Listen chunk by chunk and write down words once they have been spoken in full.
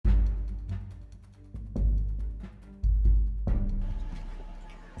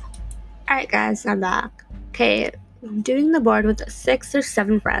Alright guys, I'm back. Okay, I'm doing the board with 6 or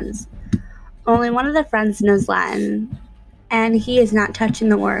 7 friends. Only one of the friends knows Latin, and he is not touching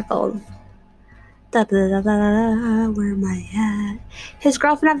the oracle. Da, da, da, da, da, where am I at? His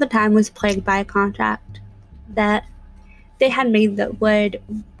girlfriend at the time was plagued by a contract that they had made that would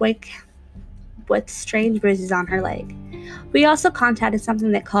wake with strange bruises on her leg. We also contacted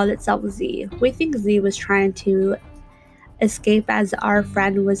something that called itself Z. We think Z was trying to escape as our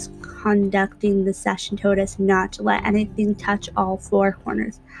friend was conducting the session told us not to let anything touch all 4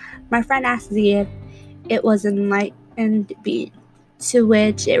 corners. My friend asked Z if it was an enlightened being, to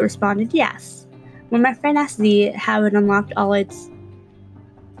which it responded yes. When my friend asked Z how it unlocked all its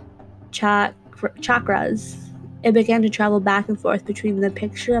chakras, it began to travel back and forth between the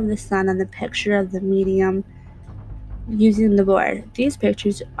picture of the sun and the picture of the medium using the board. These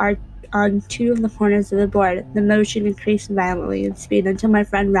pictures are on 2 of the corners of the board. The motion increased violently in speed until my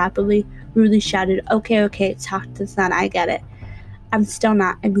friend rapidly, rudely shouted, Okay, talk to the sun, I get it. I'm still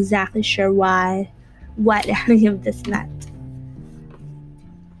not exactly sure what any of this meant.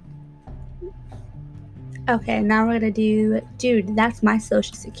 Okay, now we're gonna do, dude, that's my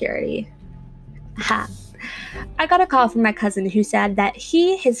social security. Ha. I got a call from my cousin who said that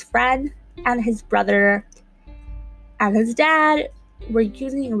he, his friend, and his brother and his dad were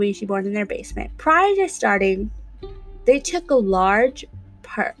using a Ouija board in their basement. Prior to starting, they took a large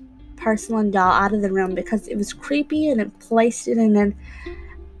porcelain doll out of the room because it was creepy and it placed it in an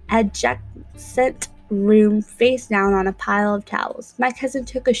adjacent room face down on a pile of towels. My cousin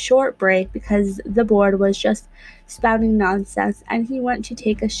took a short break because the board was just spouting nonsense and he went to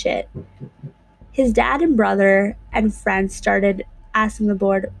take a shit. His dad and brother and friends started asking the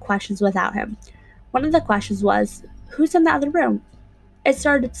board questions without him. One of the questions was, who's in the other room? It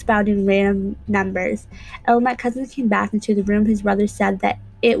started spouting random numbers, and when my cousin came back into the room, his brother said that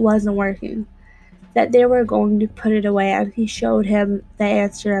it wasn't working, that they were going to put it away, and he showed him the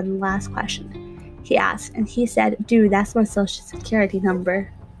answer on the last question he asked, and he said, dude, that's my social security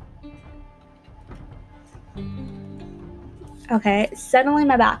number. Okay, suddenly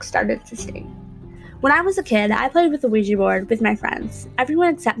my back started to sting. When I was a kid, I played with the Ouija board with my friends. Everyone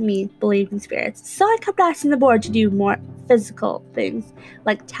except me believed in spirits, so I kept asking the board to do more physical things,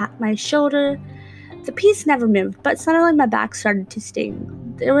 like tap my shoulder. The piece never moved, but suddenly my back started to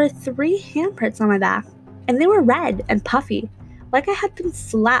sting. There were 3 handprints on my back, and they were red and puffy, like I had been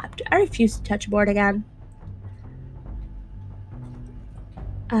slapped. I refused to touch a board again.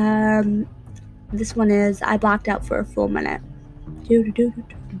 This one is, I blacked out for a full minute.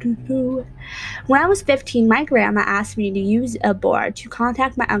 When I was 15, my grandma asked me to use a board to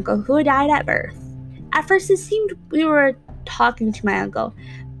contact my uncle who had died at birth. At first, it seemed we were talking to my uncle,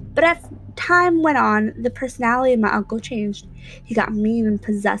 but as time went on, the personality of my uncle changed. He got mean and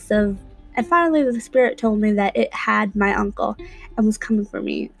possessive, and finally the spirit told me that it had my uncle and was coming for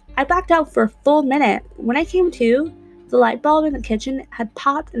me. I blacked out for a full minute. When I came to, the light bulb in the kitchen had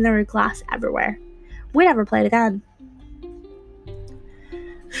popped and there were glass everywhere. We never played again.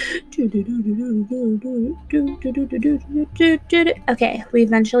 Okay, we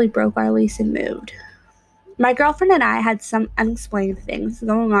eventually broke our lease and moved. My girlfriend and I had some unexplained things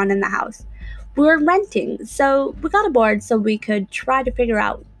going on in the house. We were renting, so we got a board so we could try to figure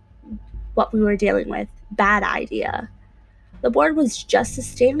out what we were dealing with. Bad idea. The board was just a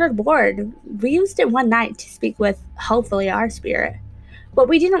standard board. We used it one night to speak with, hopefully, our spirit. What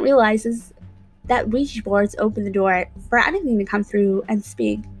we didn't realize is that Ouija boards open the door for anything to come through and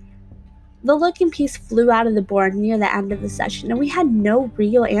speak. The looking piece flew out of the board near the end of the session, and we had no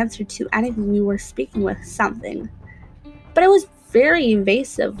real answer to anything we were speaking with something. But it was very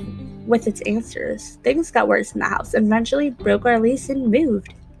evasive with its answers. Things got worse in the house, and eventually broke our lease and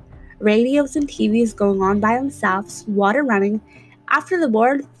moved. Radios and TVs going on by themselves, water running. After the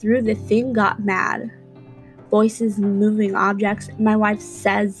board threw, the thing got mad. Voices, moving objects. My wife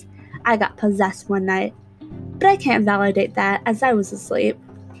says I got possessed one night, but I can't validate that as I was asleep.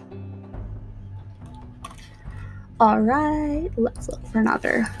 Alright, let's look for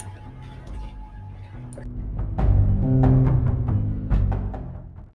another.